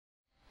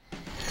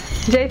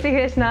Jai Shri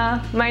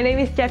Krishna. My name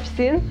is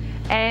Capucine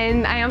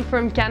and I am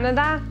from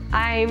Canada.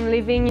 I'm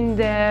living in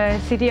the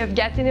city of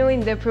Gatineau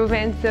in the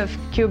province of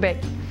Quebec.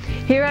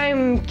 Here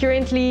I'm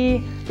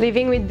currently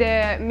living with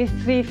the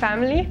Mistry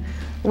family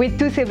with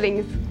 2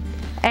 siblings.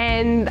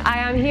 And I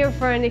am here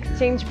for an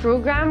exchange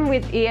program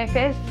with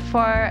AFS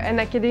for an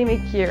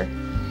academic year.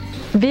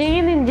 Being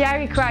in India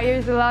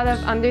requires a lot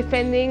of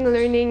understanding,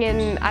 learning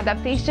and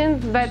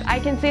adaptations, but I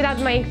can say that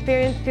my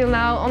experience till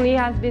now only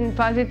has been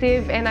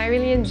positive and I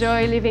really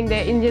enjoy living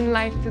the Indian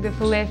life to the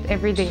fullest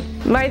every day.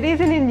 My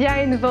days in India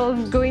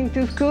involve going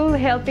to school,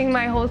 helping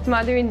my host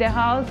mother in the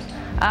house.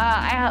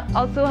 I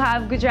also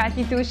have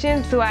Gujarati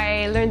tuition, so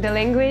I learn the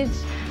language.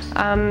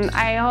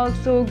 I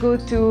also go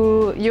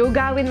to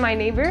yoga with my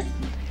neighbor.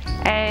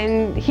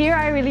 And here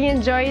I really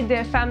enjoy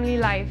the family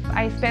life.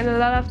 I spend a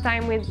lot of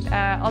time with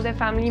all the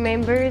family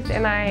members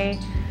and I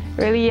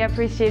really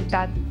appreciate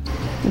that.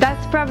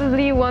 That's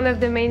probably one of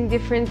the main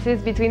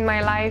differences between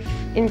my life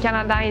in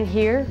Canada and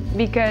here,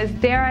 because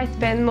there I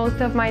spend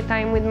most of my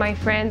time with my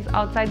friends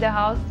outside the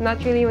house,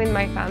 not really with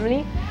my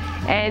family.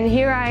 And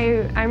here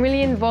I'm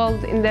really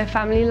involved in the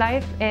family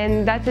life,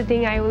 and that's the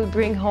thing I will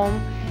bring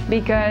home,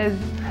 because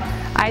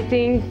I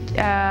think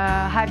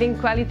having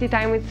quality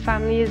time with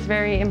family is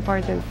very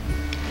important.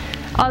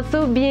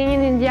 Also, being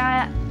in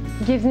India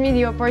gives me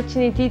the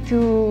opportunity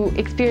to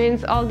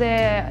experience all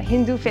the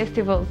Hindu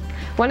festivals.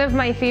 One of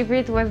my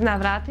favorites was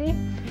Navratri.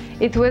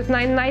 It was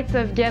 9 nights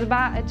of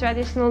Garba, a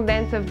traditional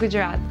dance of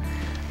Gujarat.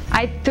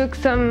 I took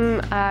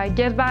some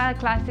Garba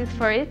classes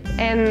for it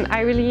and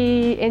I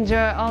really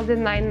enjoy all the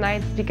 9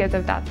 nights because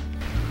of that.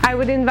 I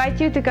would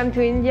invite you to come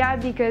to India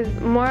because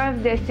more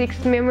of the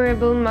 6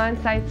 memorable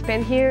months I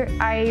spent here,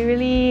 I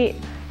really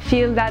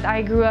feel that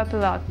I grew up a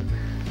lot.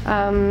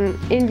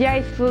 India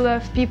is full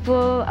of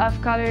people,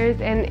 of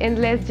colors and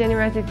endless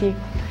generosity.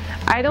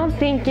 I don't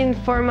think in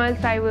 4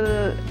 months I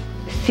will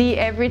see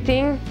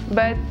everything,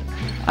 but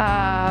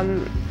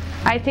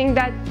I think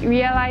that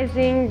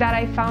realizing that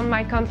I found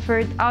my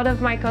comfort out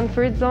of my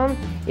comfort zone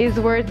is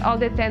worth all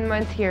the 10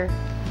 months here.